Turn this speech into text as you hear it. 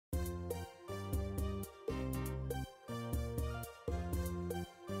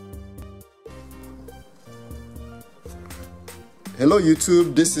Hello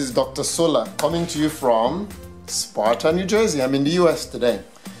YouTube, this is Dr. Solar coming to you from Sparta, New Jersey. I'm in the US today,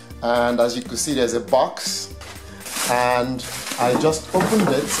 and as you can see there's a box, and I just opened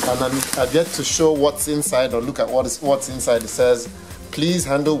it and I've yet to show what's inside or look at what's inside. It says, please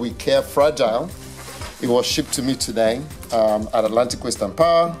handle with care, fragile. It was shipped to me today at Atlantic Waste and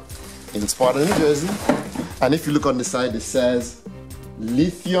Power in Sparta, New Jersey. And if you look on the side, it says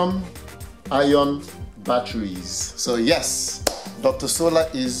lithium ion batteries. So yes, Dr. Solar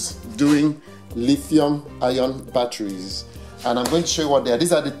is doing lithium ion batteries, and I'm going to show you what they are.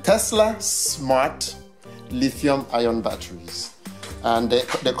 These are the Tesla Smart lithium ion batteries, and they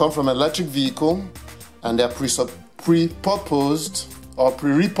come from an electric vehicle, and they're repurposed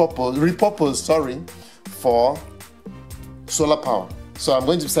for solar power. So I'm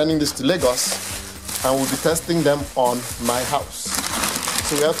going to be sending this to Lagos, and we'll be testing them on my house.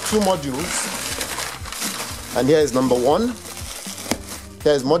 So we have two modules, and here is number one.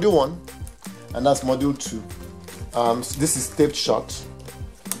 Here is module 1, and that's module 2. So this is taped shut,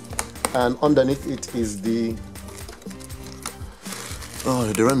 and underneath it is the,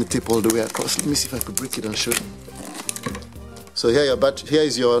 they ran the tape all the way across. Let me see if I could break it and show you. So here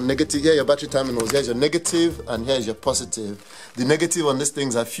is your negative, here are your battery terminals. Here's your negative, and here's your positive. The negative on these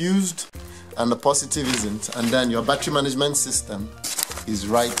things are fused, and the positive isn't. And then your battery management system is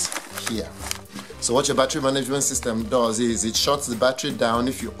right here. So what your battery management system does is it shuts the battery down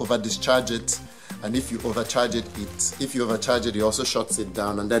if you over discharge it, and if you overcharge it, it also shuts it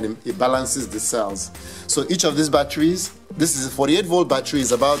down, and then it balances the cells. So each of these batteries, this is a 48 volt battery,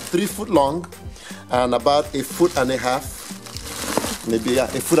 is about 3 foot long and about 1.5 foot, maybe a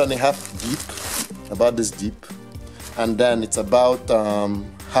 1.5 foot deep, about this deep, and then it's about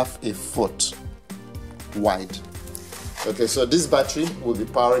 1/2 foot wide. Okay, so this battery will be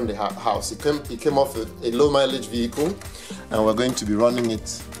powering the house. It came off a low mileage vehicle, and we're going to be running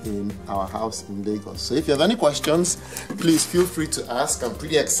it in our house in Lagos. So if you have any questions, please feel free to ask. I'm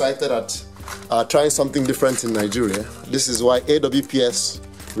pretty excited at trying something different in Nigeria. This is why AWPS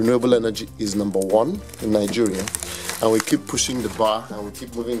Renewable Energy is #1 in Nigeria. And we keep pushing the bar, and we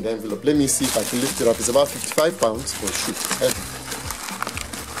keep moving the envelope. Let me see if I can lift it up. It's about 55 pounds. Oh shoot, heavy.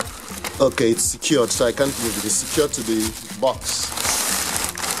 Okay, it's secured, so I can't move it. It's secured to the box.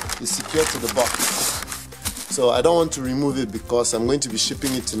 It's secured to the box. So I don't want to remove it because I'm going to be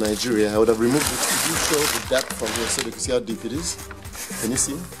shipping it to Nigeria. I would have removed it. Could you show the depth from here so you can see how deep it is? Can you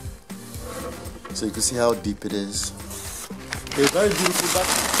see? So you can see how deep it is. A very beautiful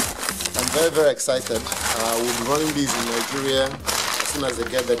battery. I'm very, very excited. We'll be running these in Nigeria as soon as they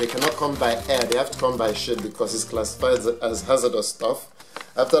get there. They cannot come by air. They have to come by ship because it's classified as hazardous stuff.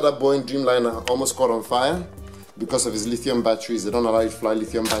 After that Boeing Dreamliner almost caught on fire because of its lithium batteries, they don't allow you to fly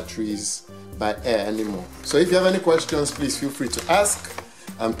lithium batteries by air anymore. So if you have any questions, please feel free to ask.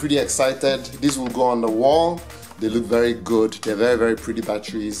 I'm pretty excited. These will go on the wall. They look very good. They're very, very pretty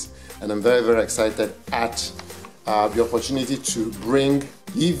batteries, and I'm very, very excited at the opportunity to bring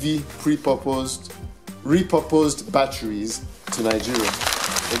EV repurposed batteries to Nigeria.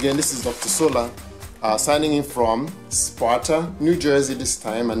 Again, this is Dr. Solar. Signing in from Sparta, New Jersey this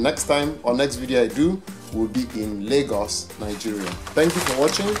time, and next time or next video I do will be in Lagos, Nigeria. Thank you for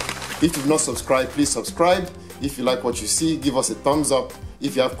watching. If you've not subscribed, please subscribe. If you like what you see, give us a thumbs up.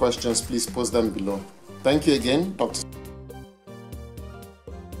 If you have questions, please post them below. Thank you again, Dr.